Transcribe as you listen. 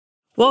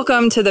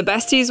Welcome to the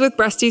Besties with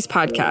Breasties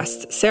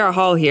podcast. Sarah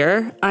Hall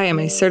here. I am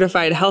a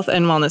certified health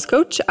and wellness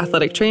coach,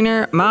 athletic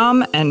trainer,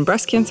 mom, and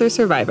breast cancer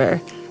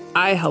survivor.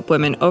 I help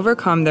women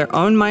overcome their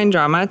own mind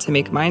drama to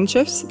make mind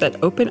shifts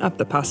that open up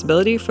the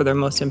possibility for their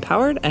most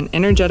empowered and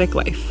energetic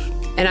life.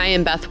 And I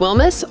am Beth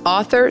Wilmus,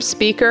 author,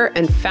 speaker,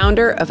 and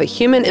founder of a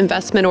human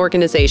investment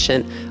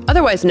organization,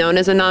 otherwise known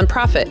as a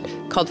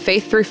nonprofit, called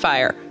Faith Through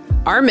Fire.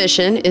 Our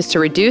mission is to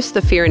reduce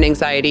the fear and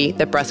anxiety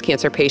that breast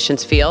cancer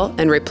patients feel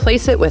and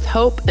replace it with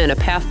hope and a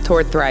path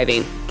toward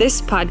thriving.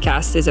 This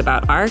podcast is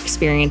about our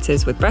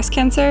experiences with breast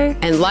cancer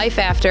and life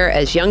after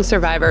as young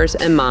survivors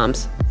and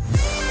moms.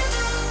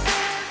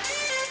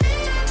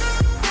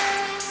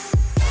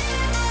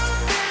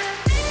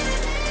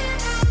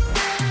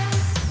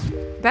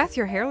 Beth,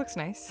 your hair looks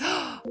nice.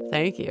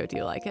 Thank you. Do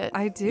you like it?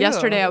 I do.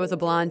 Yesterday I was a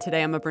blonde.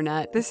 Today I'm a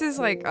brunette. This is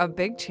like a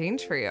big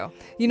change for you.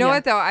 You know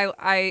what, though?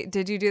 I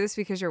did you do this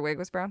because your wig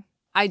was brown?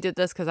 I did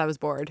this because I was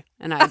bored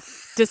and I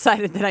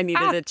decided that I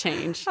needed a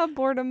change. A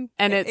boredom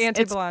and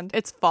anti-blonde.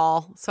 It's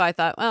fall. So I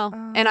thought, well,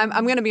 and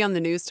I'm going to be on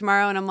the news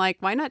tomorrow and I'm like,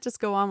 why not just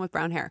go on with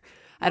brown hair?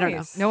 I don't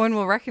know. No one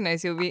will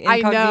recognize you. You'll be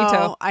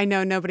incognito. I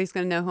know. Nobody's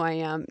going to know who I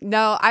am.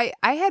 No, I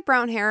had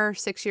brown hair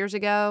 6 years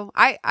ago.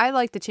 I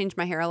like to change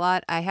my hair a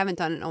lot. I haven't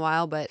done it in a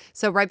while, but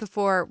so right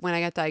before when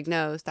I got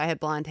diagnosed, I had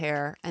blonde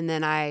hair. And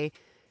then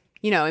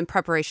in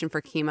preparation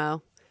for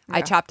chemo,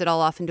 I chopped it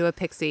all off into a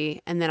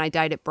pixie and then I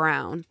dyed it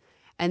brown.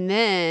 And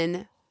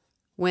then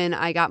when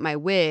I got my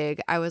wig,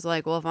 I was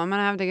like, well, if I'm going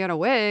to have to get a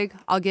wig,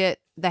 I'll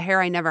get the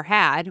hair I never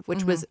had,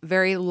 which was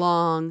very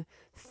long,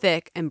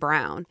 thick and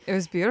brown. It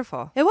was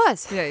beautiful. It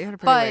was. Yeah, you had a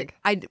pretty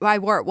wig. I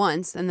wore it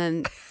once and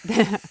then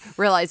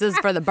realized this is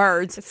for the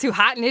birds. It's too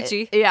hot and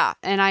itchy.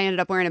 And I ended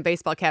up wearing a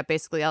baseball cap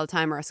basically all the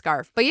time or a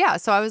scarf. But yeah,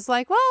 so I was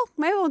like, well,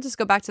 maybe we'll just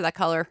go back to that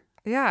color.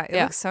 Yeah,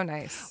 it looks so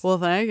nice. Well,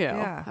 thank you.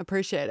 Yeah. I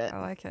appreciate it. I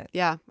like it.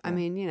 Yeah. I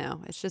mean,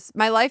 it's just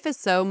my life is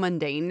so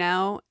mundane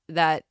now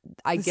that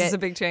This is a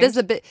big change. This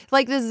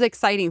is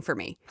exciting for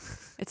me.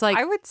 It's like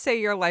I would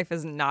say your life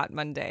is not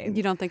mundane.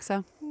 You don't think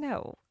so?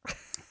 No.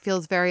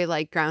 Feels very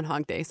like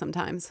Groundhog Day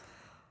sometimes.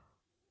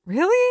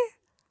 Really?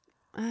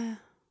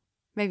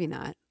 Maybe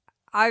not.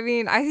 I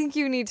mean, I think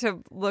you need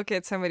to look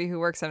at somebody who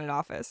works in an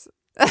office.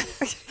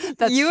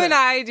 That's you true. and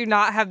I do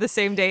not have the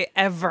same day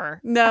ever.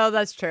 No,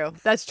 that's true.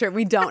 That's true.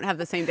 We don't have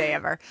the same day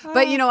ever.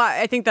 But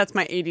I think that's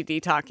my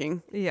ADD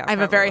talking. Yeah, I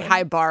have a very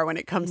high bar when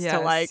it comes to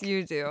like,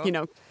 you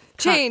do.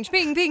 Change.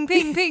 Ping, ping,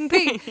 ping, ping,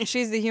 ping.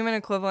 She's the human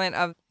equivalent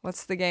of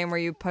what's the game where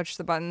you push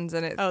the buttons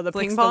and it the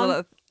flicks ping the pong?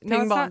 little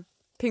Ping pong.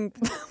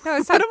 No,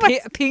 it's not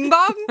ping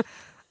pong.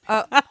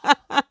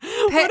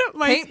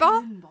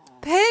 Paintball.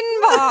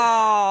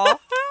 Pinball.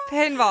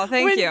 Pinball.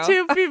 Thank you. When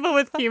two people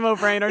with chemo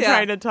brain are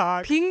trying to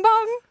talk. Ping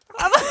bong.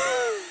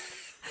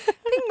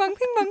 Ping bong.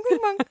 Ping bong. Ping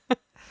bong.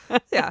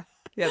 Yeah,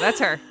 that's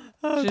her.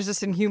 She's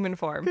just in human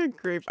form. Good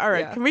grief. All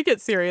right. Can we get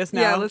serious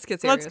now? Yeah, let's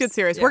get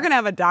serious. Yeah. We're going to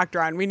have a doctor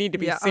on. We need to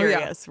be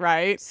serious,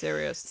 right?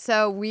 Serious.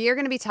 So we are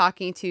going to be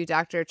talking to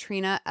Dr.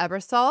 Trina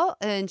Ebersol,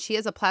 and she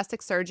is a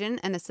plastic surgeon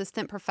and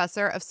assistant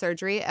professor of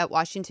surgery at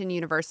Washington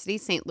University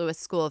St. Louis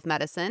School of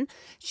Medicine.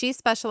 She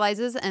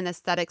specializes in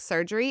aesthetic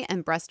surgery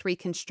and breast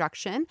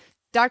reconstruction.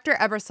 Dr.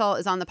 Ebersol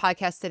is on the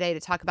podcast today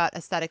to talk about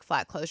aesthetic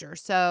flat closure.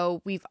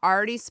 So we've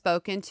already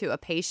spoken to a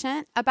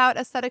patient about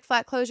aesthetic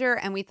flat closure,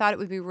 and we thought it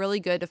would be really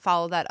good to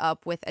follow that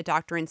up with a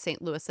doctor in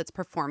St. Louis that's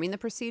performing the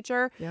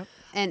procedure. Yep.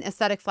 And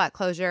aesthetic flat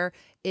closure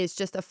is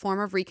just a form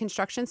of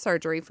reconstruction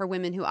surgery for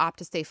women who opt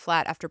to stay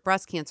flat after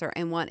breast cancer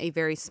and want a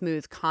very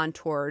smooth,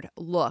 contoured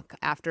look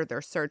after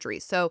their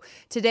surgery. So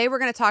today we're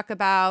going to talk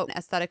about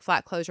aesthetic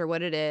flat closure,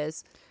 what it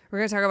is. We're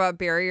going to talk about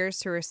barriers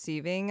to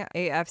receiving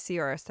AFC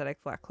or aesthetic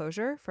flat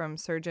closure from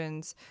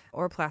surgeons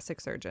or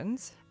plastic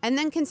surgeons. And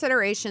then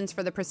considerations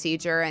for the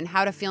procedure and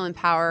how to feel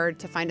empowered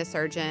to find a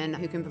surgeon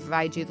who can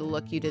provide you the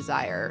look you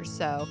desire.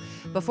 So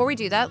before we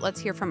do that, let's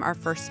hear from our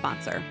first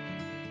sponsor.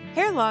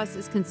 Hair loss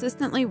is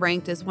consistently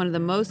ranked as one of the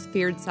most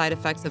feared side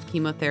effects of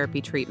chemotherapy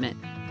treatment.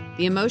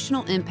 The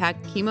emotional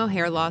impact chemo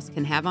hair loss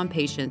can have on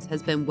patients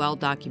has been well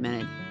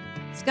documented.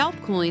 Scalp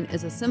cooling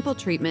is a simple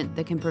treatment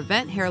that can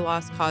prevent hair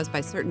loss caused by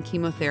certain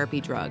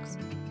chemotherapy drugs.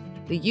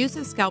 The use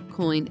of scalp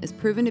cooling is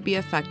proven to be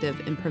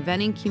effective in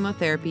preventing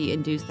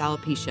chemotherapy-induced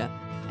alopecia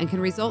and can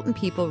result in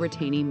people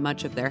retaining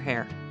much of their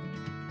hair.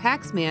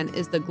 Paxman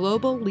is the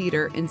global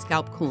leader in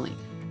scalp cooling.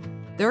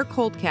 Their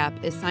cold cap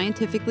is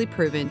scientifically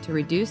proven to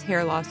reduce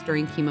hair loss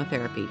during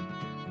chemotherapy.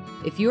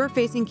 If you are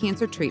facing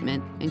cancer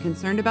treatment and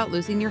concerned about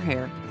losing your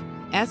hair,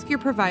 ask your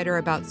provider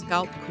about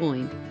scalp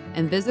cooling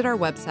and visit our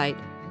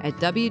website at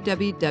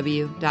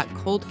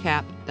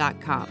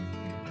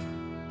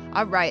www.coldcap.com.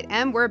 All right,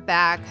 and we're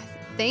back.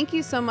 Thank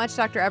you so much,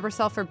 Dr.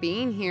 Ebersol, for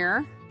being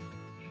here.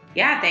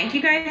 Yeah, thank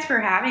you guys for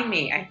having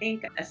me. I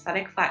think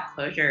aesthetic flat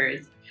closure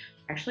is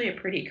actually a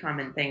pretty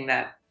common thing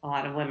that a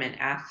lot of women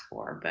ask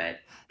for, but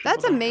people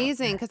That's don't know.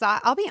 amazing because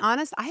I'll be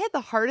honest, I had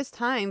the hardest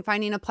time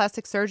finding a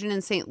plastic surgeon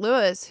in St.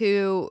 Louis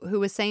who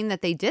was saying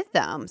that they did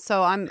them.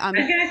 So I I'm was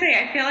gonna say,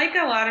 I feel like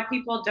a lot of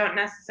people don't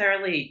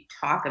necessarily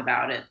talk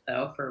about it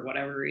though, for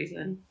whatever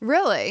reason.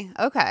 really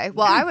okay.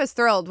 Well, I was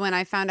thrilled when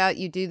I found out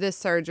you do this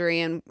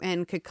surgery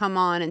and could come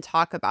on and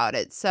talk about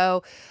it.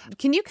 So,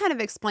 can you kind of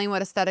explain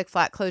what aesthetic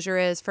flat closure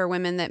is for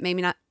women that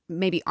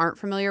maybe aren't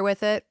familiar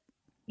with it?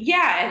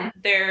 Yeah, and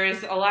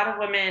there's a lot of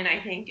women,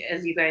 I think,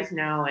 as you guys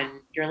know, and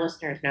your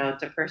listeners know,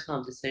 it's a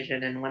personal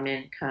decision, and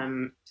women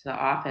come to the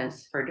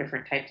office for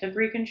different types of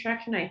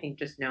reconstruction. I think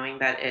just knowing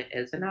that it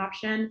is an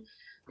option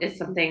is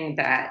something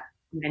that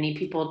many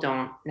people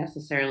don't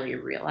necessarily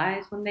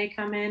realize when they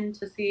come in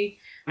to see.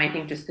 I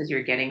think just because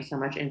you're getting so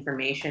much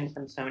information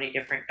from so many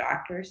different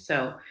doctors.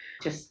 So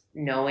just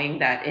knowing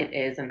that it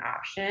is an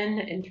option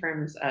in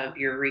terms of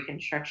your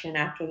reconstruction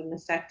after the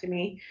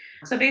mastectomy.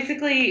 So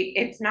basically,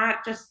 it's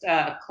not just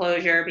a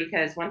closure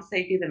because once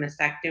they do the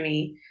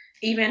mastectomy,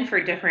 even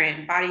for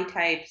different body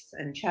types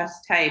and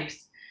chest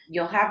types,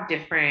 you'll have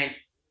different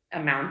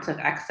amounts of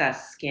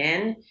excess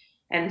skin.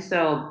 And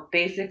so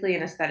basically,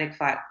 an aesthetic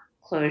flat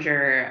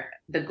closure,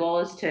 the goal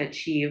is to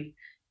achieve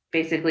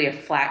basically a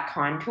flat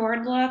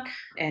contoured look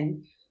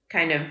and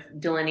kind of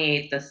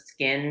delineate the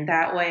skin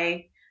that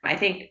way. I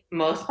think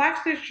most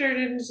plastic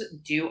surgeons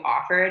do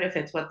offer it if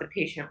it's what the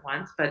patient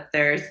wants, but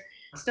there's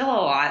still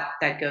a lot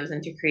that goes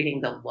into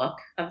creating the look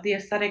of the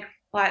aesthetic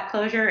flat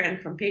closure.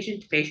 And from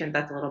patient to patient,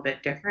 that's a little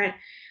bit different.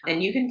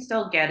 And you can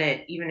still get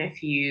it even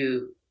if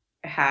you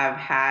have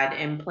had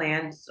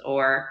implants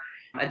or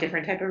a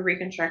different type of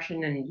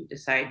reconstruction and you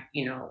decide,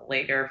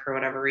 later for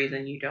whatever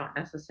reason you don't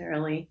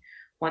necessarily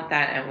want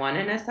that and want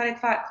an aesthetic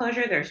flat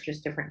closure. There's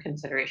just different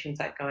considerations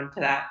that go into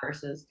that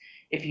versus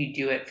if you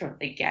do it from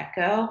the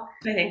get-go.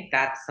 I think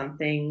that's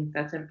something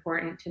that's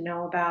important to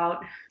know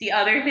about. The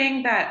other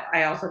thing that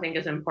I also think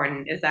is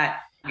important is that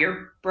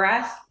your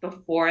breast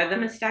before the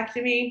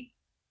mastectomy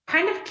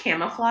kind of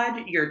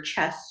camouflage your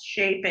chest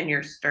shape and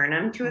your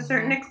sternum to a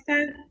certain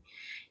extent.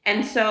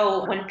 And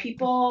so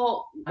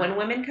when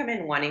women come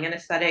in wanting an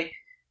aesthetic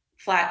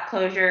flat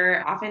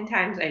closure,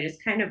 oftentimes I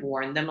just kind of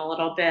warn them a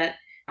little bit.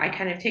 I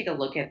kind of take a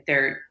look at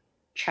their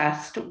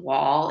chest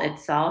wall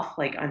itself,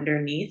 like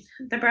underneath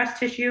the breast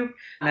tissue,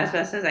 as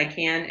best as I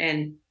can.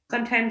 And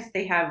sometimes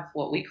they have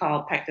what we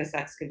call pectus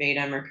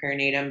excavatum or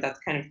perinatum that's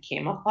kind of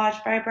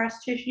camouflaged by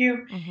breast tissue.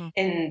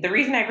 And the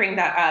reason I bring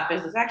that up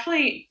is it's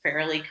actually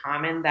fairly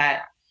common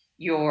that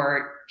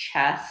your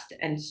chest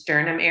and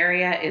sternum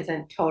area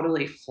isn't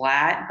totally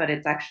flat, but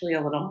it's actually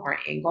a little more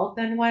angled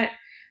than what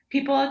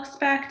people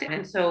expect.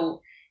 And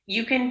so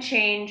you can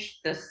change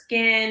the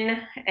skin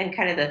and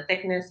kind of the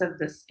thickness of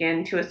the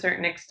skin to a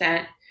certain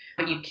extent,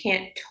 but you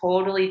can't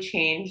totally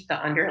change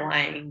the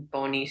underlying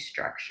bony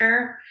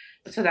structure.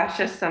 So that's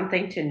just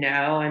something to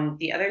know. And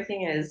the other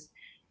thing is,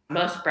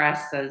 most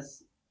breasts,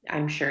 as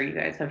I'm sure you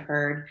guys have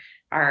heard,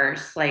 are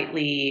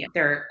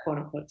they're quote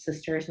unquote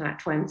sisters, not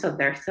twins. So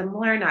they're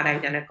similar, not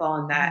identical.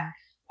 And that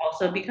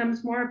also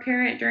becomes more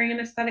apparent during an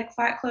aesthetic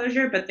flat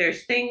closure. But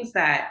there's things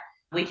that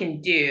we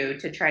can do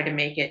to try to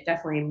make it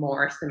definitely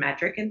more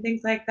symmetric and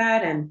things like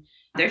that. And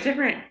there's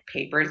different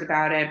papers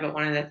about it. But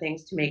one of the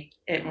things to make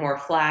it more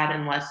flat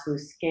and less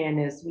loose skin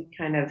is we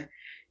kind of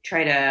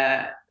try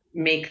to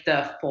make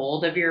the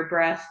fold of your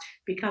breast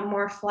become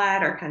more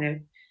flat or kind of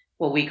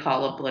what we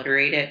call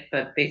obliterate it,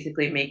 but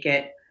basically make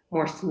it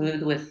more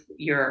smooth with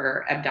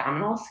your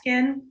abdominal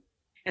skin.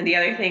 And the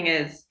other thing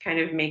is kind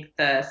of make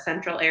the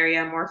central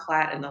area more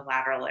flat and the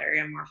lateral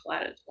area more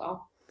flat as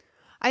well.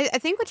 I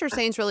think what you're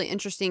saying is really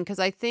interesting because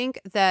I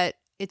think that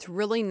it's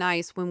really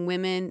nice when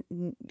women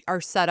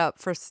are set up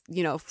for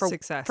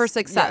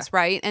success,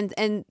 right?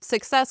 And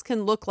success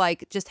can look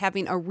like just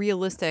having a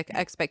realistic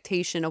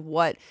expectation of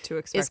what to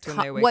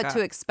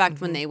expect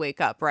when they wake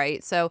up,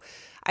 right? So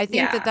I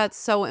think that that's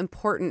so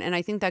important, and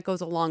I think that goes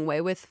a long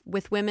way with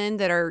women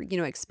that are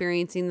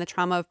experiencing the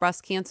trauma of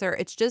breast cancer.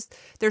 It's just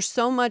there's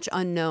so much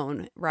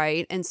unknown,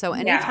 right? And so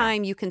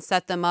anytime you can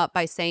set them up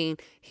by saying,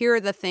 here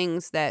are the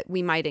things that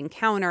we might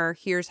encounter,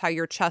 here's how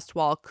your chest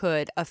wall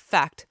could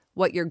affect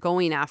what you're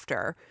going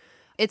after,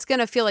 it's going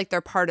to feel like they're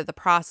part of the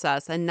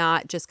process and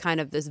not just kind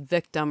of this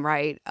victim,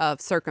 right, of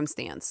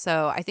circumstance.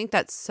 So I think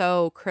that's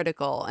so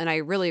critical. And I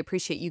really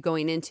appreciate you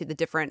going into the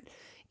different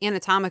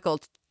anatomical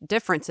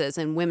differences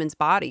in women's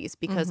bodies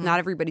because not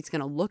everybody's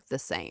going to look the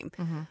same.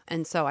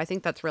 And so I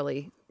think that's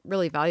really,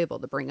 really valuable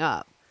to bring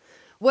up.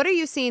 What are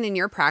you seeing in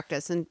your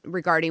practice and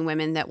regarding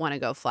women that want to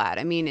go flat?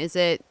 I mean, is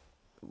it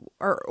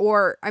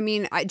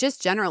just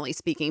generally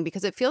speaking,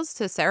 because it feels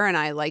to Sarah and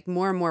I like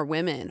more and more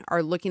women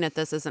are looking at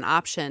this as an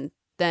option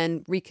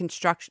than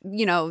reconstruction,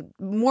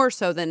 more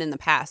so than in the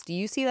past. Do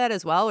you see that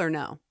as well or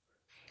no?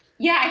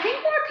 Yeah, I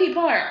think more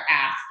people are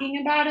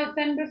asking about it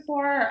than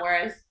before,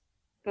 whereas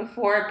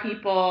before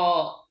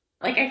people,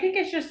 I think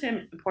it's just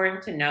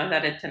important to know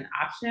that it's an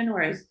option,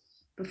 whereas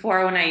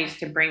before when I used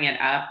to bring it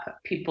up,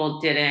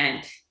 people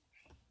didn't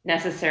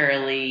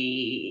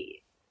necessarily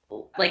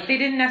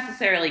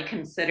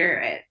consider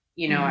it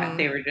you know,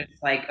 they were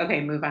just like,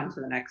 okay, move on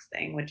to the next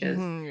thing, which is,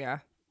 Yeah.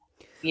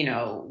 you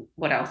know,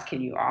 what else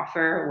can you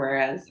offer?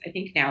 Whereas I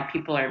think now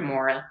people are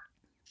more,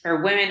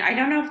 or women, I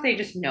don't know if they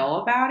just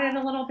know about it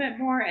a little bit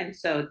more. And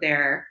so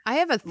they're I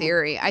have a more,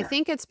 theory. I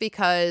think it's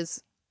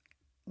because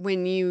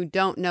when you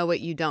don't know what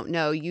you don't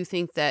know, you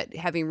think that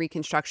having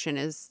reconstruction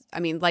is,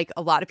 I mean, like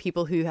a lot of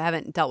people who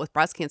haven't dealt with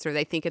breast cancer,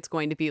 they think it's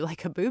going to be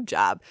like a boob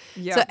job.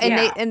 Yeah. So,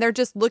 and Yeah. they're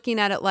just looking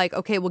at it like,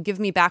 okay, well, give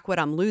me back what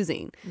I'm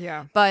losing.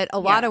 Yeah. But a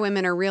lot Yeah. of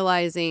women are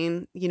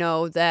realizing, you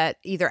know, that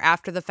either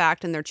after the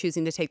fact and they're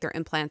choosing to take their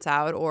implants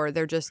out, or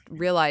they're just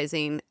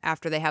realizing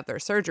after they have their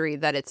surgery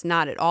that it's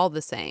not at all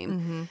the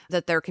same,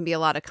 that there can be a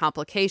lot of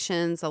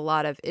complications, a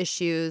lot of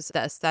issues.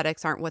 The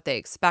aesthetics aren't what they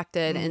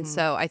expected. And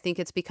so I think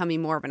it's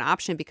becoming more of an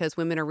option because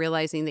women are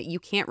realizing that you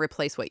can't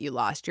replace what you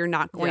lost. You're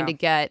not going to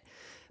get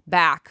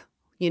back,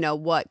 you know,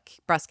 what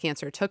breast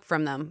cancer took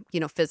from them, you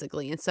know,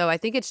 physically. And so I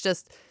think it's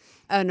just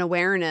an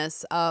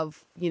awareness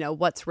of, you know,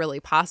 what's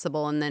really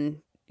possible. And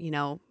then, you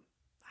know,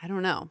 I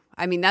don't know.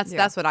 I mean,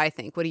 that's what I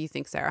think. What do you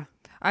think, Sarah?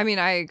 I mean,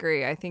 I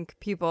agree. I think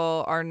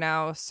people are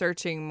now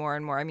searching more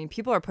and more. I mean,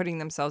 people are putting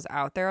themselves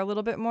out there a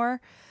little bit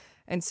more.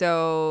 And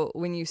so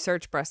when you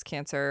search breast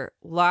cancer,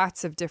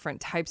 lots of different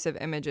types of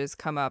images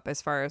come up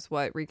as far as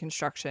what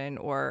reconstruction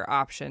or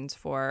options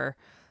for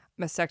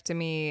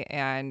mastectomy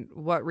and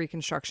what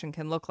reconstruction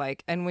can look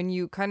like. And when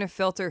you kind of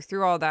filter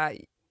through all that,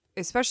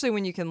 especially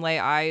when you can lay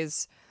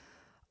eyes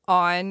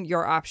on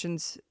your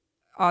options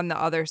on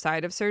the other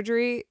side of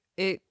surgery,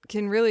 it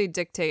can really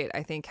dictate,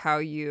 I think, how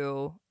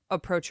you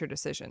approach your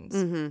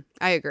decisions.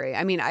 I agree.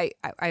 I mean, I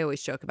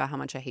always joke about how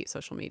much I hate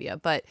social media,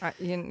 but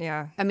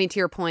Yeah. I mean, to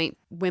your point,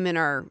 women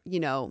are, you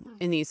know,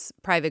 in these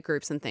private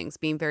groups and things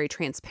being very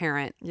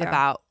transparent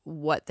about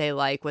what they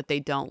like, what they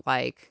don't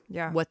like,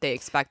 what they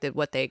expected,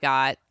 what they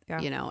got,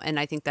 you know, and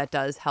I think that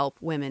does help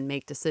women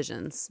make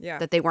decisions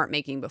that they weren't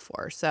making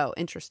before. So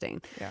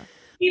interesting. Yeah.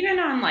 Even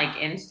on like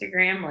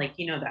Instagram, like,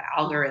 you know, the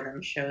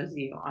algorithm shows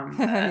you on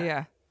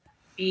the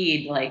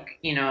feed, like,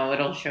 you know,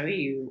 it'll show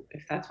you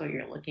if that's what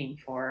you're looking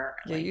for.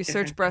 Yeah, like, you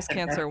different search breast types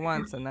of cancer breast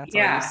once and that's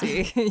Yeah. all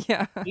you see.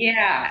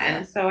 Yeah.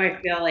 And so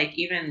I feel like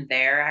even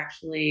there,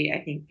 actually,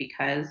 I think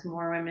because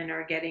more women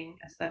are getting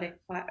aesthetic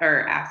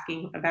or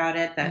asking about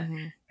it, that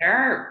there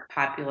are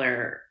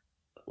popular,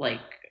 like,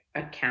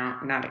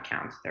 not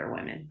accounts, they're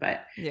women,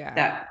 but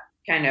that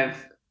kind of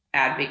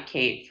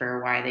advocate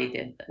for why they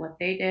did what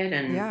they did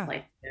and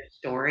like their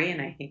story.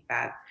 And I think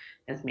that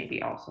is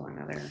maybe also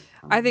another.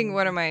 I think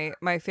one of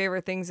my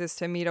favorite things is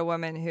to meet a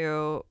woman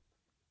who,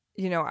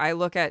 you know, I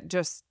look at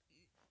just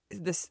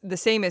the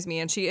same as me,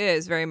 and she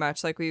is very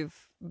much like we've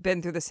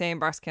been through the same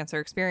breast cancer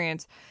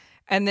experience.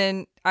 And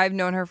then I've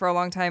known her for a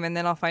long time, and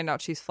then I'll find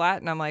out she's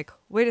flat, and I'm like,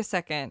 wait a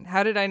second,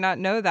 how did I not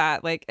know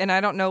that? Like, and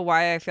I don't know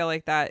why I feel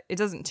like that. It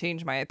doesn't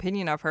change my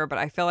opinion of her, but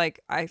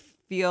I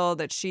feel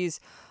that she's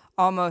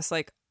almost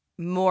like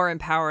more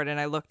empowered, and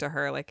I look to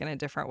her like in a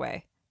different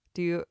way.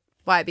 Do you?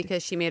 Why?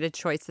 Because she made a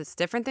choice that's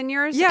different than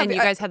yours? Yeah. And you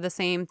guys had the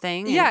same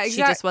thing? And Yeah, she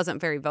just wasn't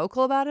very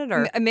vocal about it?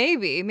 Or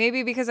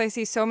Maybe because I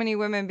see so many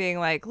women being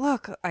like,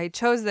 look, I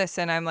chose this,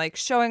 and I'm like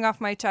showing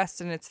off my chest,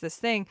 and it's this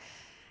thing.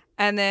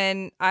 And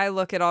then I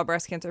look at all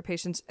breast cancer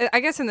patients, I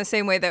guess in the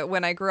same way that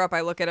when I grew up,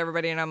 I look at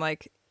everybody and I'm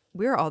like,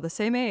 we're all the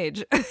same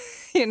age.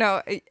 You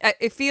know,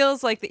 it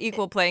feels like the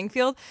equal playing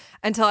field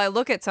until I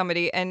look at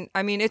somebody. And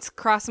I mean, it's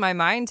crossed my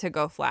mind to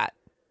go flat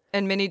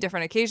in many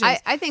different occasions.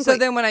 I think so.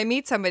 Then when I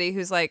meet somebody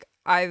who's like,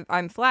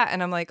 I'm flat,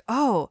 and I'm like,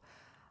 oh,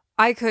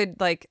 I could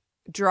like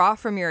draw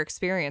from your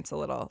experience a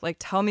little, like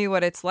tell me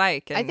what it's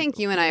like. And, I think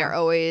you and I are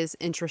always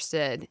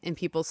interested in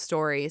people's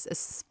stories,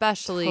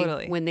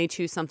 especially when they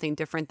choose something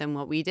different than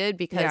what we did,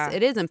 because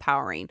it is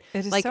empowering.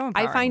 It is like so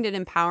empowering. I find it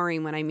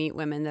empowering when I meet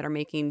women that are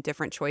making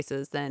different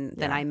choices than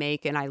I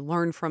make, and I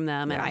learn from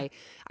them, and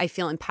I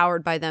feel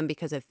empowered by them,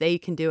 because if they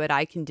can do it,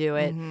 I can do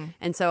it.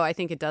 And so I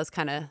think it does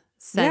kind of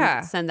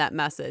send that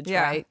message,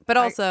 right? But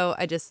also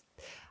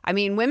I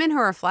mean, women who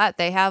are flat,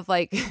 they have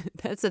like,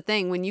 that's the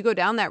thing. When you go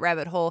down that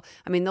rabbit hole,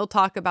 I mean, they'll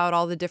talk about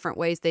all the different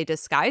ways they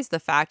disguise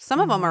the fact. Some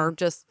of them are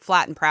just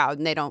flat and proud,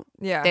 and they don't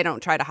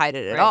try to hide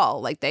it at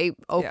all. Like they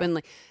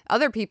openly,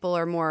 other people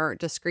are more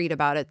discreet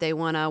about it. They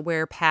want to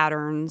wear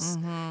patterns,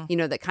 you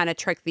know, that kind of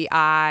trick the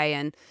eye,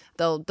 and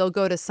they'll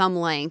go to some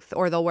length,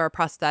 or they'll wear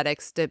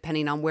prosthetics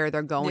depending on where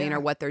they're going or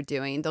what they're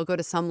doing. They'll go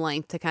to some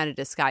length to kind of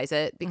disguise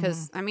it,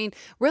 because I mean,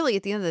 really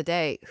at the end of the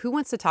day, who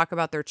wants to talk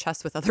about their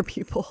chest with other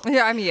people?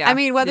 I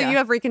mean, whether you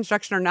have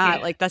reconstruction or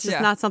not, like that's just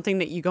not something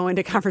that you go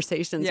into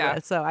conversations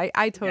with. So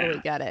I totally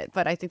get it,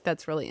 but I think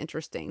that's really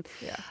interesting.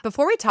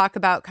 Before we talk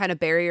about kind of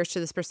barriers to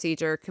this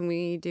procedure, can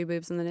we do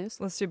Boobs in the News?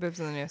 Let's do Boobs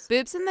in the News.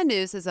 Boobs in the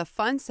News is a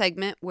fun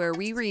segment where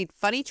we read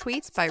funny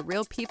tweets by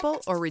real people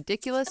or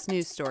ridiculous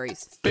news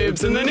stories.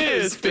 Boobs in the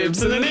News,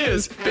 Boobs in the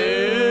News,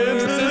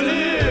 Boobs in the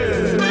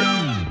News.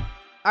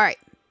 All right.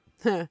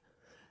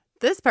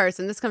 This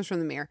comes from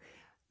the Mirror.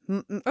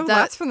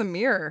 That's from the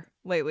Mirror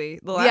lately.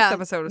 The last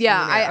episode was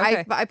from the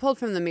Mirror. I pulled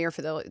from the Mirror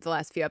for the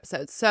last few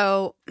episodes.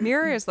 So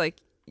Mirror is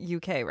like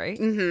UK, right?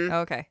 Mm-hmm.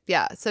 Okay.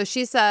 Yeah. So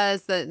she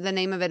says the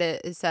name of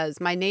it says,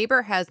 my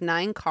neighbor has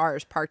 9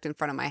 cars parked in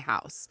front of my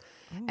house,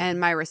 and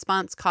my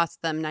response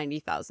cost them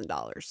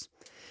 $90,000.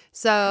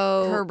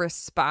 So Her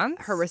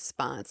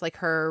response? like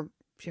her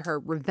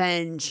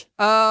revenge.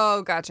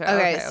 Oh, gotcha.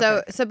 Okay.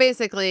 So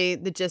basically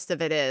the gist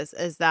of it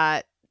is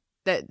that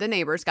the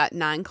neighbors got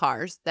 9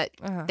 cars that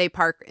they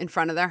park in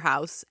front of their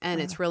house,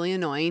 and it's really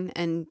annoying.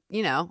 And,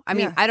 I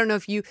mean, I don't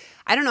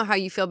know how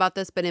you feel about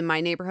this, but in my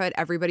neighborhood,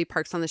 everybody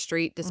parks on the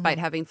street despite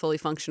having fully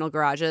functional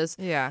garages.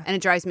 Yeah. And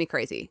it drives me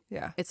crazy.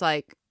 Yeah. It's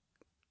like,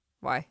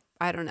 why?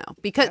 I don't know.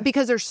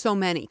 Because there's so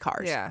many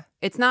cars. Yeah.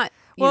 It's not.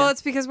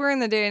 It's because we're in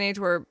the day and age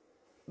where,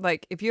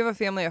 like, if you have a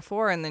family of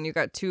 4 and then you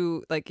got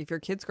 2, like, if your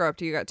kids grow up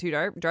to you got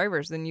 2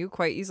 drivers, then you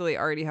quite easily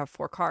already have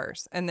 4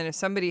 cars. And then if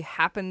somebody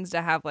happens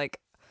to have, like,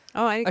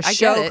 I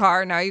show get it.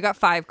 car, now you got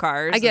 5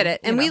 cars. I get it.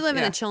 And we live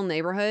in a chill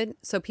neighborhood,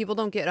 so people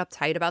don't get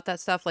uptight about that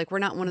stuff. Like, we're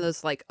not one of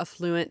those, like,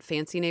 affluent,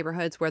 fancy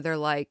neighborhoods where they're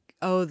like,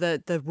 oh,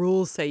 the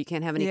rules say you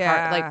can't have any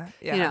car.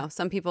 Like,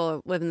 some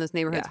people live in those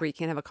neighborhoods where you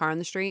can't have a car on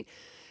the street.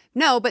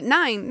 No, but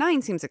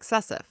 9 seems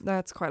excessive.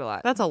 That's quite a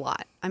lot. That's a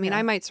lot. I mean,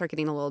 I might start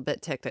getting a little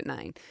bit ticked at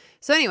 9.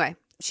 So anyway,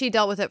 she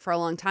dealt with it for a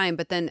long time,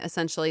 but then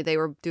essentially they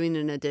were doing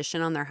an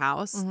addition on their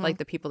house, like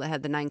the people that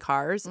had the 9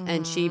 cars.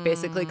 And she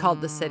basically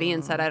called the city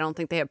and said, I don't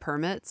think they have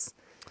permits.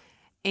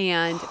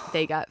 And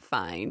they got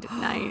fined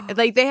 9.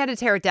 Like, they had to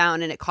tear it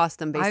down, and it cost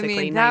them basically.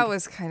 I mean, that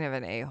was kind of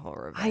an a-hole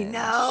revenge. I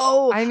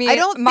know. I mean,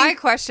 my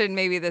question,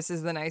 maybe this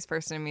is the nice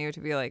person in me to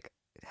be like,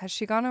 has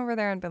she gone over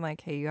there and been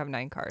like, hey, you have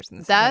 9 cars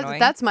and this is annoying?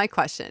 That's my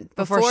question.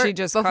 Before she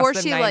just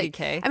crossed the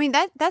 90K? Like, I mean,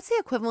 that's the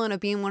equivalent of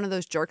being one of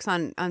those jerks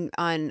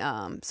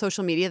on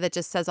social media that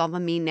just says all the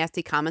mean,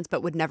 nasty comments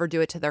but would never do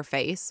it to their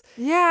face.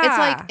 Yeah. It's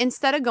like,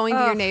 instead of going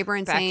to your neighbor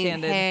and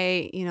backhanded.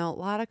 saying, hey, a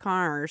lot of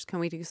cars, can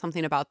we do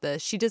something about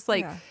this? She just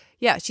like,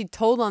 she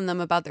told on them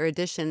about their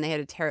addition. They had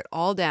to tear it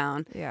all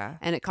down. Yeah.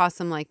 And it cost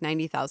them like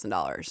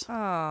 $90,000.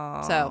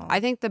 Oh. So I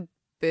think the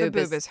boob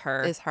is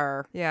her. Is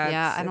her.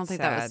 Yeah. I don't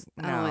think sad.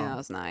 I don't think that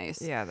was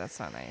nice. Yeah,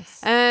 that's not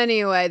nice.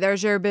 Anyway,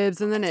 there's your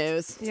bibs in the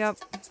news. Yep.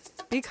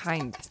 Be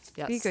kind.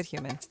 Yes. Be a good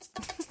human.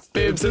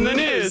 Bibs in the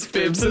news.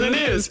 Bibs in the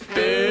news.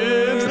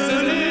 Bibs in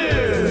the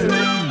news.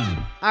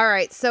 All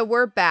right, so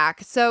we're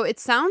back. So it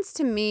sounds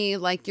to me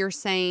like you're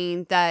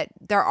saying that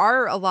there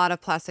are a lot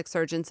of plastic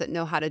surgeons that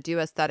know how to do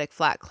aesthetic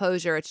flat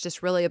closure. It's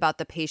just really about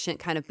the patient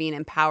kind of being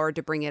empowered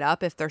to bring it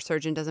up if their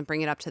surgeon doesn't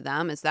bring it up to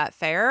them. Is that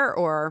fair,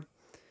 or?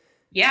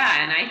 Yeah,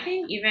 and I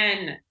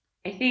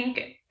think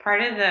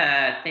part of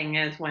the thing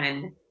is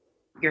when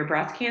your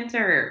breast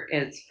cancer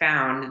is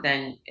found,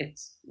 then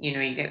it's,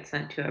 you get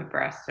sent to a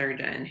breast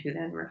surgeon who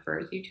then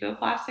refers you to a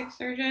plastic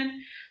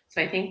surgeon.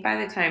 So I think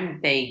by the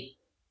time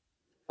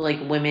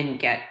women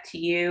get to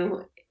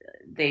you,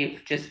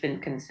 they've just been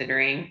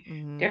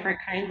considering different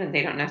kinds and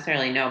they don't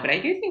necessarily know. But I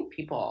do think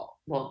people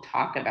will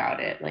talk about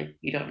it. Like,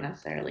 you don't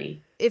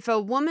necessarily. If a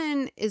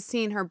woman is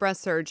seeing her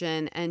breast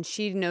surgeon and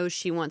she knows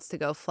she wants to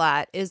go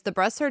flat, is the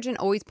breast surgeon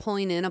always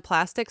pulling in a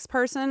plastics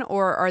person,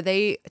 or are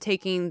they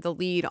taking the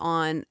lead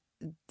on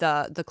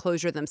the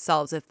closure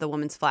themselves if the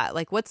woman's flat?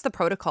 Like, what's the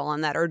protocol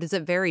on that, or does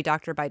it vary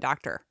doctor by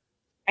doctor?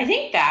 I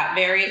think that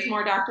varies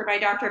more doctor by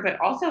doctor, but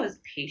also is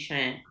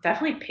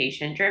definitely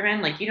patient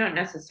driven. Like, you don't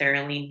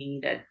necessarily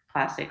need a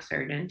plastic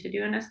surgeon to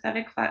do an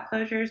aesthetic flat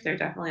closures. There's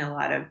definitely a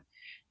lot of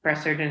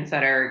breast surgeons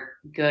that are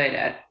good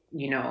at,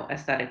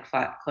 aesthetic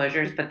flat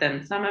closures, but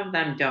then some of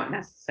them don't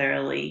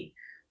necessarily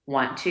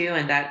want to.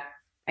 And that,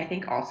 I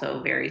think,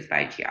 also varies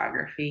by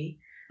geography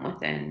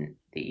within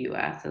the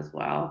US as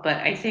well. But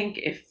I think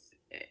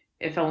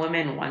if a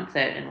woman wants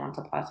it and wants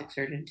a plastic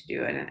surgeon to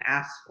do it and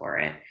asks for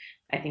it,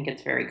 I think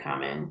it's very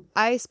common.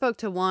 I spoke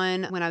to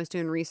one when I was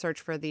doing research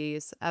for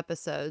these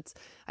episodes.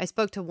 I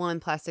spoke to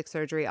one plastic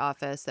surgery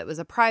office that was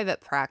a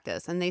private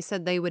practice, and they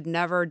said they would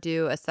never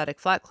do aesthetic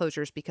flat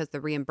closures because the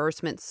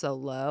reimbursement's so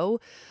low.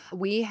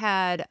 We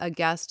had a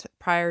guest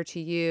prior to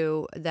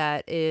you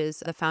that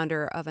is the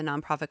founder of a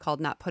nonprofit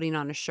called Not Putting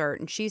on a Shirt,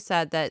 and she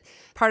said that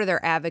part of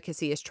their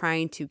advocacy is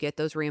trying to get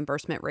those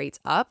reimbursement rates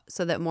up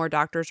so that more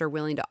doctors are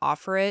willing to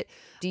offer it.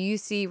 Do you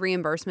see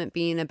reimbursement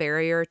being a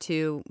barrier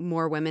to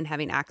more women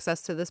having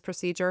access to this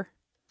procedure?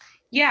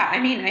 Yeah, I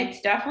mean,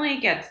 it definitely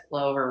gets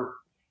lower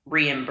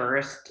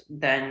reimbursed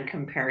than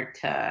compared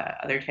to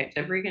other types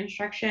of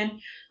reconstruction.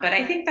 But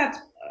I think that's,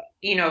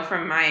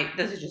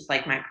 this is just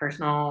like my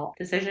personal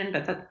decision,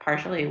 but that's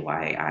partially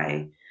why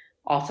I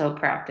also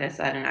practice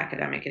at an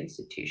academic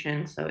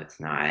institution. So it's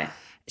not.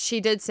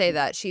 She did say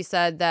that. She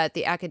said that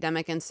the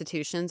academic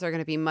institutions are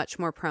going to be much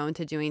more prone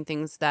to doing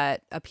things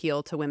that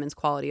appeal to women's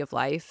quality of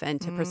life and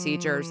to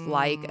procedures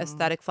like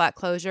aesthetic flat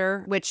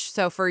closure,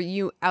 so for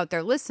you out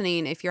there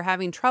listening, if you're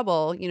having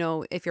trouble,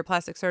 if your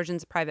plastic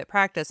surgeon's a private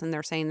practice and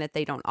they're saying that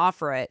they don't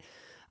offer it,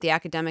 the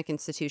academic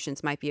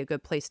institutions might be a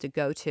good place to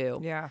go to.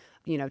 Yeah.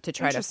 To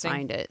try to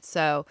find it.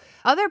 So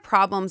other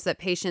problems that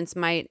patients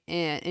might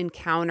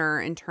encounter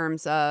in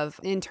terms of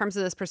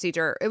this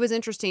procedure, it was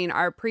interesting.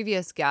 Our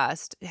previous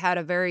guest had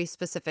a very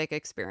specific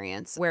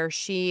experience where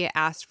she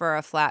asked for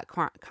a flat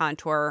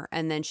contour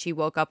and then she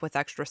woke up with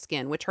extra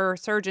skin, which her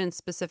surgeon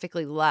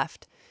specifically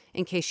left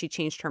in case she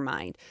changed her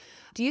mind.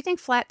 Do you think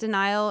flat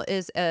denial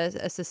is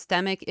a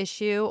systemic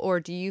issue, or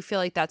do you feel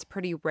like that's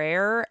pretty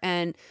rare?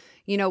 And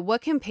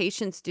what can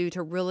patients do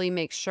to really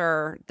make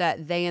sure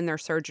that they and their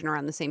surgeon are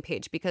on the same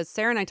page? Because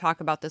Sarah and I talk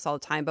about this all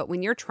the time, but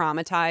when you're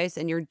traumatized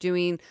and you're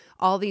doing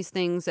all these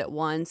things at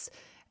once,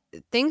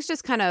 things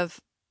just kind of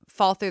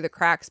fall through the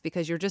cracks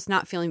because you're just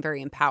not feeling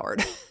very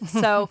empowered.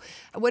 So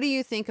what do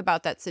you think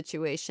about that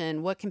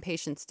situation? What can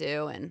patients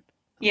do? And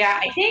yeah,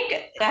 I think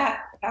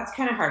that's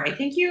kind of hard. I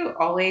think you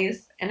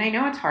always, and I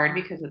know it's hard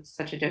because it's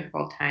such a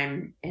difficult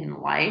time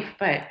in life,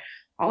 but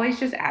always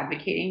just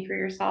advocating for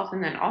yourself,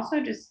 and then also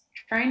just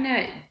trying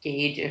to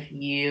gauge if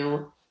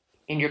you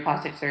and your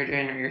plastic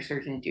surgeon or your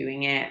surgeon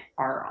doing it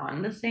are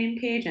on the same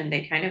page and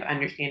they kind of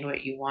understand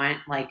what you want.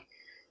 Like,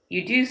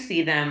 you do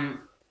see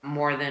them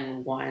more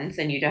than once,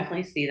 and you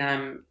definitely see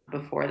them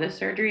before the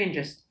surgery and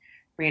just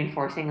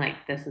reinforcing,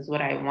 like, this is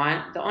what I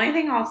want. The only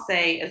thing I'll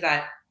say is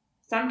that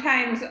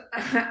sometimes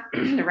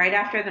right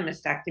after the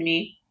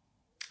mastectomy,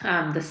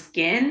 the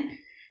skin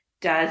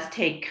does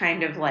take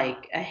kind of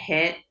like a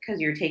hit because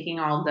you're taking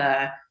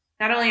not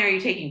only are you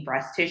taking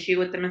breast tissue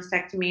with the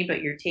mastectomy,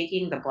 but you're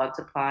taking the blood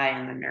supply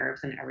and the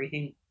nerves and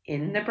everything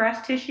in the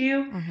breast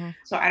tissue. Mm-hmm.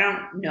 So I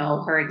don't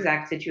know her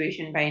exact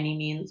situation by any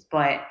means,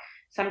 but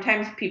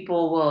sometimes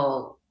people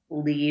will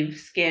leave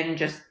skin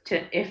just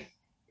if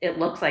it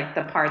looks like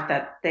the part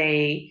that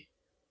they,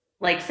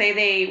 like, say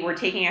they were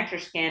taking extra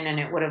skin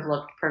and it would have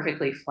looked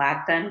perfectly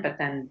flat then, but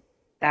then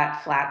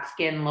that flat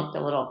skin looked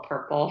a little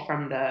purple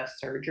from the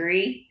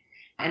surgery.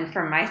 And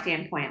from my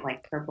standpoint,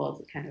 like, purple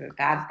is kind of a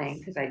bad thing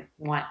because I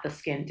want the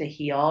skin to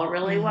heal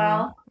really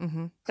well.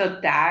 Mm-hmm. So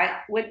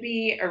that would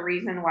be a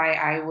reason why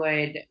I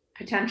would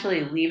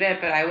potentially leave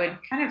it, but I would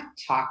kind of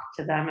talk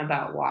to them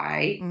about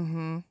why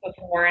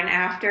before and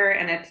after.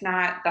 And it's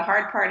not, the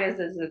hard part is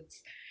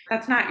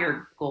that's not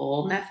your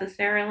goal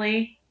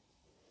necessarily.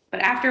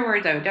 But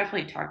afterwards, I would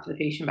definitely talk to the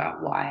patient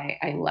about why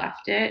I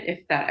left it,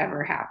 if that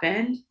ever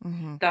happened.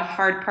 Mm-hmm. The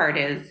hard part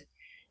is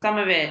some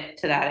of it,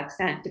 to that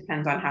extent,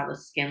 depends on how the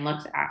skin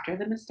looks after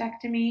the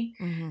mastectomy.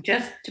 Mm-hmm.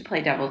 Just to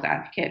play devil's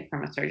advocate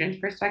from a surgeon's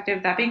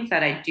perspective. That being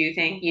said, I do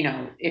think,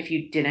 if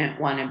you didn't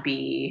want to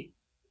be,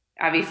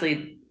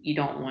 obviously, you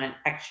don't want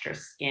extra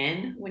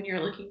skin when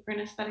you're looking for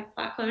an aesthetic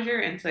flat closure.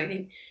 And so I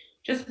think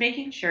just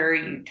making sure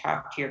you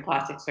talk to your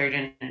plastic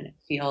surgeon and it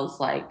feels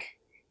like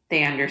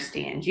they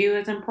understand you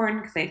is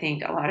important, because I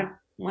think a lot of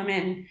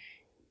women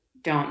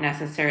don't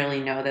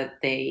necessarily know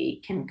that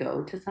they can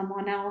go to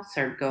someone else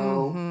or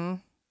go,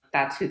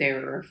 that's who they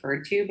were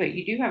referred to, but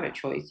you do have a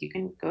choice. You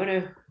can go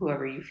to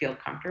whoever you feel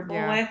comfortable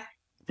with.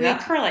 And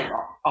that's for like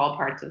all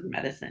parts of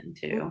medicine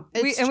too.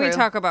 We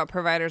talk about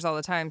providers all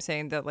the time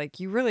saying that, like,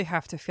 you really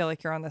have to feel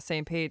like you're on the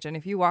same page. And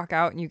if you walk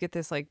out and you get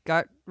this like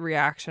gut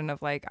reaction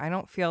of like, I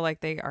don't feel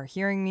like they are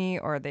hearing me,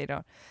 or they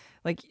don't,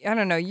 like, I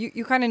don't know,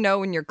 you kind of know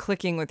when you're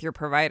clicking with your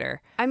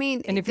provider. I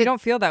mean, and if you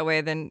don't feel that way,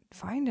 then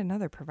find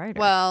another provider.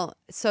 Well,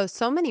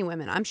 so many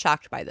women, I'm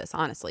shocked by this,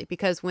 honestly,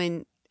 because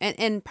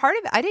and part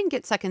of it, I didn't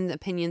get second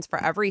opinions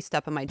for every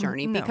step of my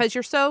journey because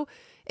you're so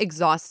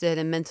exhausted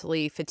and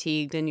mentally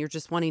fatigued and you're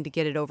just wanting to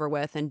get it over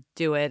with and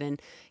do it.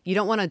 And you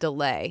don't want to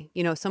delay.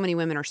 So many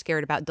women are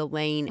scared about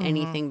delaying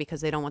anything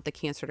because they don't want the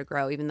cancer to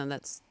grow, even though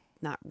that's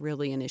not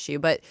really an issue.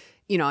 But,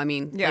 in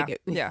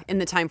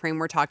the time frame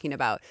we're talking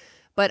about.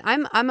 But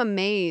I'm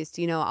amazed,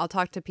 I'll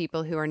talk to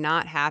people who are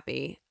not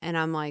happy and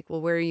I'm like,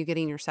 well, where are you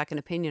getting your second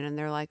opinion? And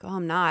they're like, oh,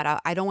 I'm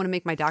not. I don't want to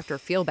make my doctor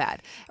feel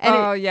bad. And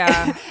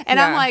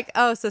I'm like,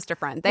 oh, sister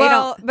friend, they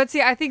don't. But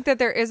see, I think that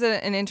there is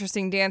an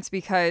interesting dance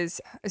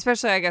because,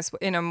 especially, I guess,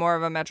 in a more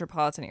of a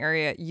metropolitan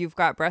area, you've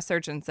got breast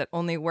surgeons that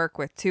only work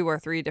with 2 or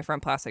 3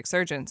 different plastic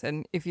surgeons.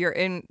 And if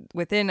you're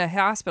within a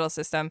hospital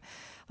system,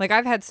 like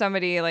I've had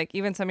somebody, like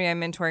even somebody I'm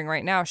mentoring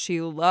right now,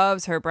 she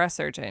loves her breast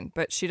surgeon,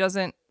 but she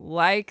doesn't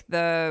like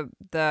the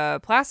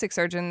plastic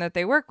surgeon that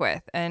they work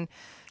with. And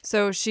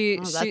so that's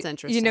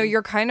interesting.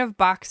 You're kind of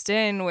boxed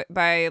in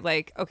by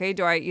like, okay,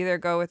 do I either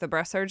go with a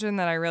breast surgeon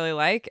that I really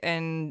like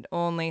and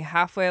only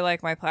halfway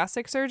like my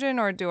plastic surgeon,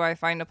 or do I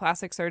find a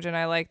plastic surgeon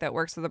I like that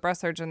works with a breast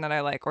surgeon that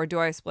I like, or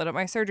do I split up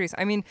my surgeries?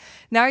 I mean,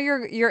 now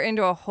you're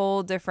into a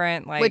whole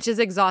different, like, which is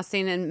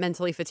exhausting and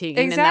mentally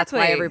fatiguing. Exactly. And that's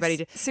why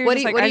everybody. What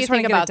do you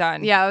think about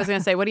done? Yeah, I was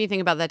gonna say, what do you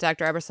think about that,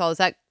 Dr.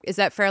 Ebersol? Is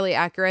that fairly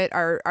accurate?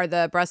 Are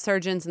the breast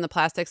surgeons and the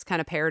plastics kind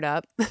of paired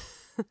up?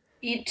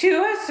 To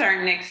a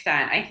certain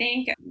extent. I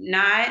think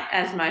not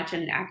as much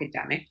in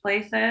academic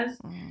places,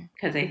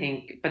 because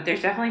but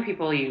there's definitely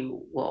people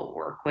you will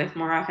work with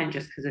more often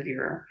just because of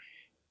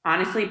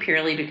honestly,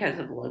 purely because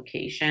of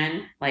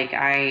location. Like,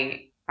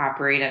 I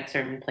operate at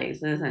certain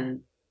places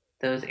and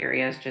those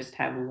areas just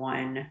have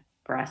one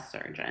breast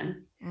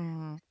surgeon.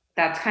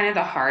 That's kind of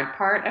the hard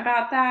part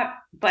about that.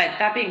 But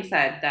that being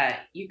said,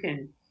 that you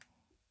can,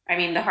 I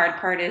mean, the hard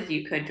part is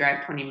you could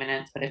drive 20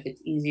 minutes, but if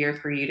it's easier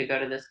for you to go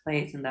to this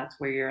place and that's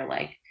where your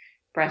like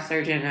breast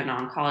surgeon and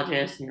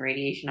oncologist and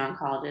radiation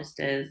oncologist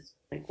is,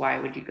 like, why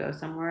would you go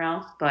somewhere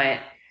else? But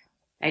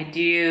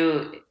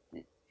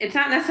it's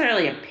not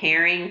necessarily a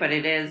pairing, but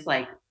it is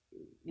like,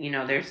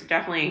 there's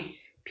definitely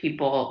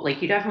people,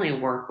 like you definitely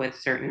work with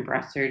certain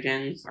breast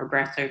surgeons, or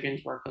breast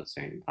surgeons work with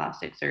certain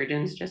plastic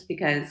surgeons, just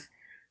because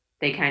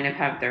they kind of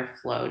have their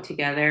flow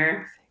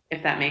together,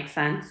 if that makes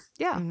sense.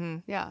 Yeah. Mm-hmm.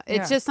 Yeah.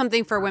 It's just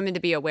something for women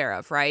to be aware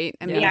of, right?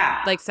 I mean,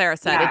 Yeah. like Sarah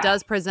said, Yeah. it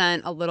does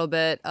present a little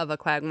bit of a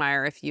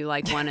quagmire if you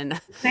like one. And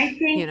I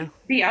think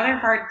the other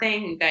hard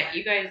thing that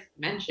you guys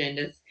mentioned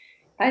is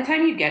by the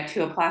time you get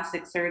to a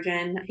plastic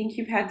surgeon, I think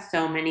you've had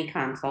so many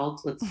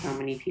consults with so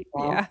many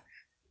people. Yeah.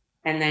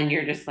 And then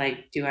you're just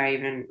like, do I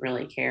even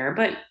really care?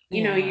 But,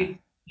 you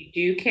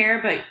do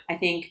care, but I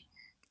think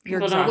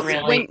people don't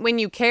really. When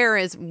you care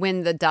is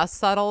when the dust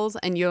settles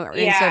and you're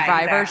in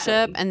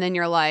survivorship, exactly. And then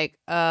you're like,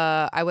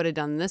 I would have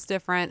done this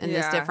different and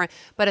this different.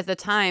 But at the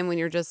time when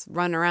you're just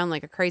running around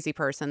like a crazy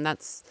person,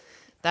 that's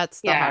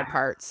the hard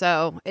part.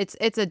 So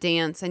it's a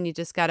dance and you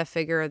just got to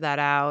figure that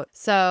out.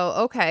 So,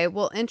 okay,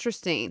 well,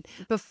 interesting.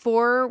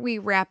 Before we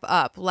wrap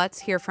up, let's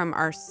hear from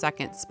our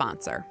second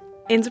sponsor.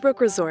 Innsbrook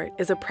Resort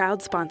is a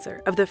proud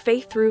sponsor of the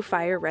Faith Through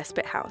Fire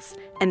Respite House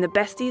and the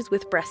Besties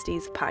with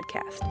Breasties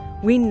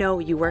podcast. We know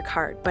you work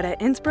hard, but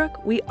at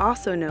Innsbrook, we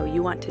also know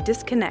you want to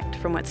disconnect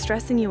from what's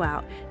stressing you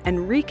out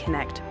and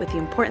reconnect with the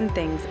important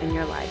things in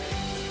your life.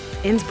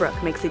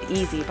 Innsbrook makes it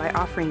easy by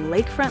offering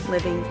lakefront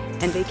living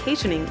and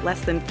vacationing less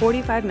than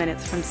 45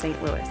 minutes from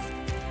St. Louis.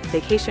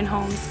 Vacation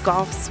homes,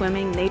 golf,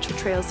 swimming, nature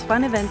trails,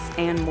 fun events,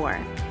 and more.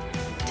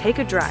 Take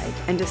a drive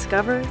and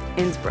discover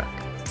Innsbrook.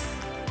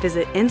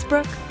 Visit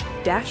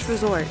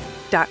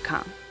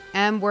Innsbrook-resort.com.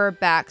 And we're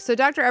back. So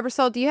Dr.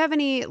 Ebersole, do you have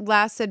any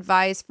last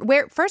advice?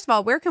 First of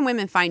all, where can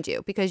women find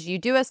you? Because you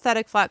do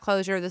aesthetic flat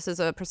closure. This is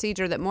a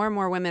procedure that more and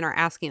more women are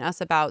asking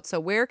us about.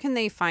 So where can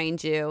they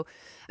find you?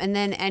 And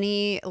then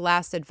any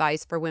last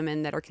advice for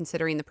women that are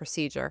considering the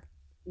procedure?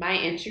 My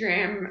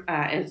Instagram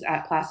is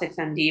at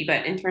PlasticsMD,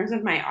 but in terms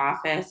of my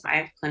office, I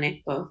have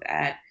clinic both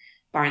at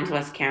Barnes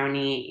West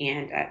County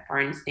and at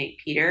Barnes St.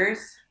 Peter's.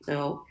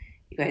 So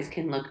you guys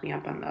can look me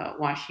up on the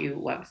WashU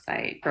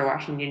website for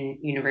Washington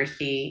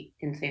University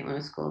in St.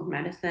 Louis School of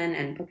Medicine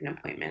and book an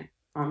appointment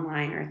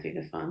online or through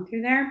the phone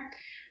through there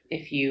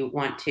if you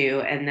want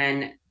to. And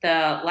then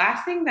the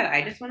last thing that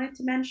I just wanted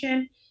to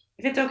mention,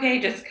 if it's okay,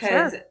 just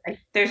because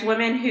there's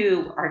women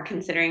who are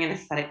considering an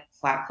aesthetic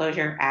flat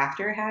closure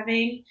after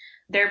having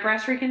their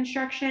breast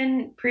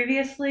reconstruction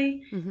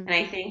previously. Mm-hmm. And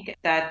I think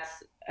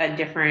that's a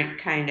different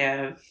kind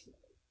of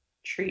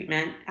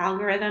treatment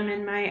algorithm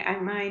in my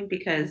mind,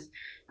 because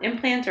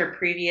implants or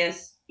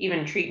previous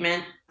even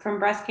treatment from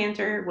breast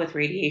cancer with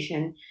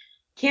radiation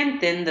can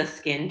thin the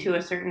skin to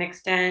a certain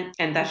extent.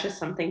 And that's just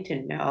something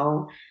to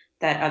know,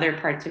 that other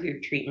parts of your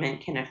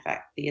treatment can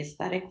affect the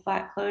aesthetic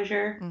flat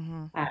closure.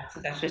 Mm-hmm. So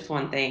that's just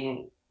one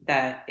thing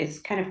that is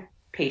kind of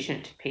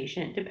patient to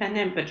patient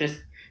dependent, but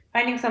just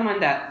finding someone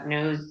that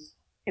knows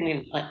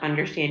and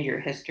understand your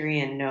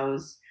history and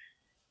knows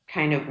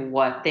kind of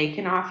what they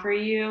can offer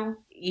you.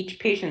 Each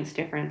patient's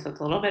different, so it's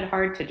a little bit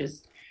hard to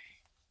just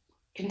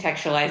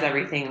contextualize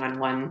everything on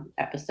one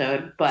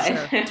episode, but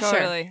sure,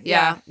 totally.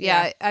 Yeah.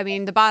 I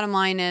mean, the bottom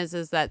line is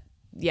that,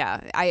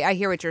 I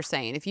hear what you're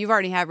saying. If you've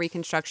already had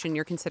reconstruction,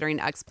 you're considering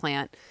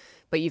explant,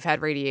 but you've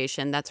had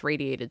radiation, that's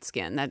radiated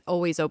skin. That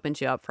always opens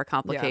you up for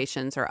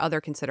complications or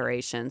other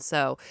considerations.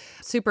 So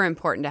super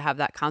important to have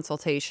that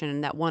consultation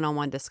and that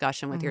one-on-one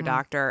discussion with your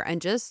doctor,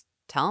 and just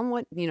tell them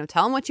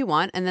what you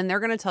want, and then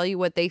they're going to tell you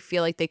what they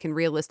feel like they can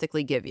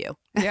realistically give you.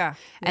 Yeah.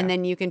 And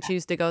then you can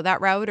choose to go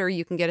that route, or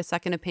you can get a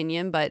second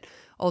opinion. But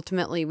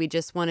ultimately, we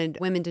just wanted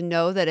women to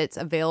know that it's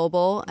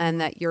available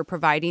and that you're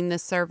providing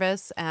this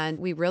service. And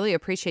we really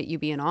appreciate you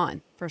being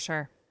on. For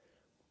sure.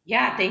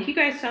 Yeah. Thank you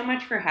guys so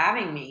much for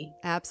having me.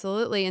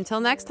 Absolutely.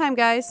 Until next time,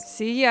 guys.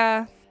 See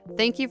ya.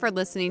 Thank you for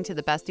listening to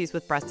the Besties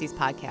with Breasties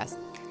podcast.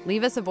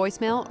 Leave us a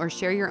voicemail or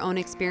share your own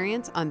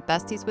experience on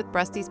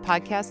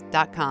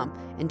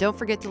bestieswithbreastiespodcast.com. And don't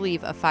forget to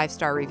leave a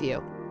 5-star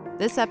review.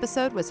 This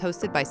episode was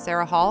hosted by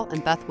Sarah Hall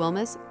and Beth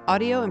Wilmes.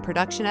 Audio and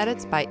production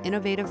edits by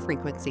Innovative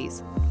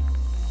Frequencies.